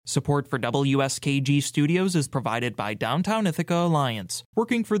Support for WSKG Studios is provided by Downtown Ithaca Alliance,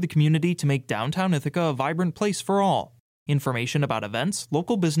 working for the community to make Downtown Ithaca a vibrant place for all. Information about events,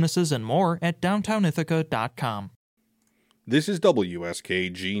 local businesses, and more at downtownithaca.com. This is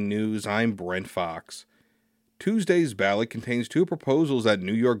WSKG News. I'm Brent Fox. Tuesday's ballot contains two proposals that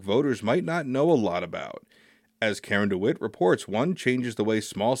New York voters might not know a lot about. As Karen DeWitt reports, one changes the way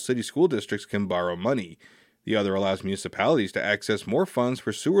small city school districts can borrow money. The other allows municipalities to access more funds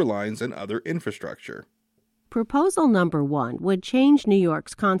for sewer lines and other infrastructure. Proposal number 1 would change New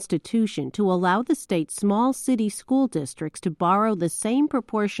York's constitution to allow the state's small city school districts to borrow the same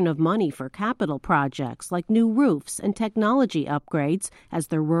proportion of money for capital projects like new roofs and technology upgrades as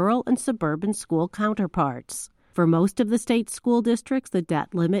their rural and suburban school counterparts. For most of the state's school districts, the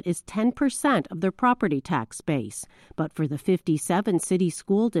debt limit is 10% of their property tax base. But for the 57 city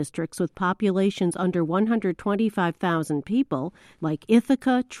school districts with populations under 125,000 people, like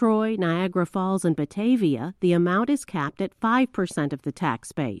Ithaca, Troy, Niagara Falls, and Batavia, the amount is capped at 5% of the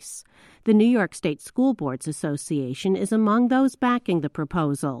tax base. The New York State School Boards Association is among those backing the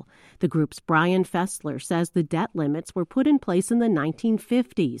proposal. The group's Brian Fessler says the debt limits were put in place in the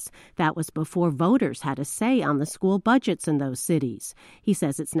 1950s. That was before voters had a say on the school budgets in those cities. He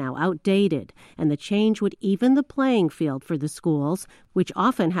says it's now outdated, and the change would even the playing field for the schools, which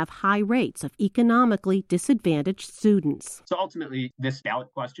often have high rates of economically disadvantaged students. So ultimately, this ballot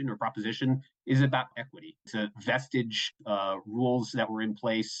question or proposition is about equity. It's a vestige rules that were in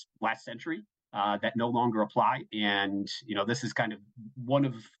place last century that no longer apply. And, this is kind of one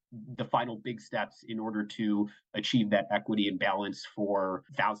of the final big steps in order to achieve that equity and balance for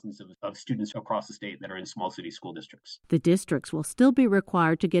thousands of students across the state that are in small city school districts. The districts will still be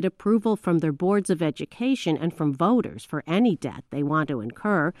required to get approval from their boards of education and from voters for any debt they want to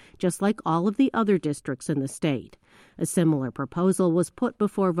incur, just like all of the other districts in the state. A similar proposal was put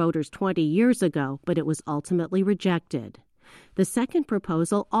before voters 20 years ago, but it was ultimately rejected. The second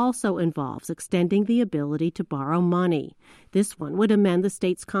proposal also involves extending the ability to borrow money. This one would amend the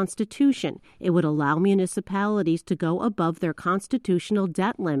state's constitution. It would allow municipalities to go above their constitutional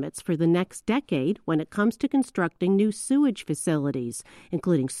debt limits for the next decade when it comes to constructing new sewage facilities,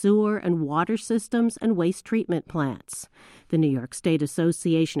 including sewer and water systems and waste treatment plants. The New York State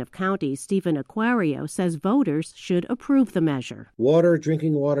Association of Counties, Stephen Aquario, says voters should approve the measure. Water,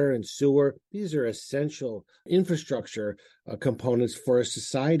 drinking water, and sewer, these are essential infrastructure components for a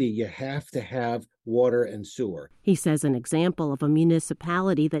society. You have to have water and sewer. He says an example of a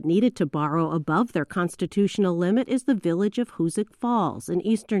municipality that needed to borrow above their constitutional limit is the village of Hoosick Falls in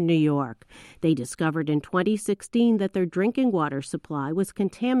eastern New York. They discovered in 2016 that their drinking water supply was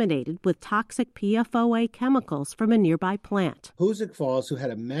contaminated with toxic PFOA chemicals from a nearby plant. Hoosick Falls, who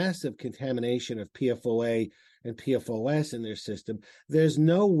had a massive contamination of PFOA and PFOS in their system, there's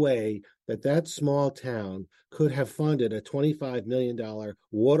no way that small town could have funded a $25 million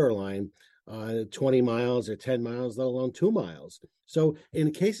water line 20 miles or 10 miles, let alone 2 miles. So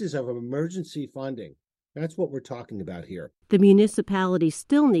in cases of emergency funding, that's what we're talking about here. The municipalities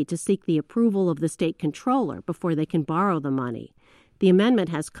still need to seek the approval of the state controller before they can borrow the money. The amendment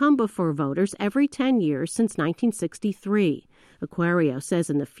has come before voters every 10 years since 1963. Aquario says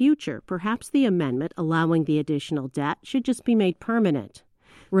in the future, perhaps the amendment allowing the additional debt should just be made permanent.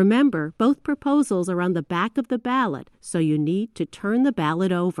 Remember, both proposals are on the back of the ballot, so you need to turn the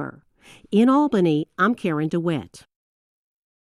ballot over. In Albany, I'm Karen DeWitt.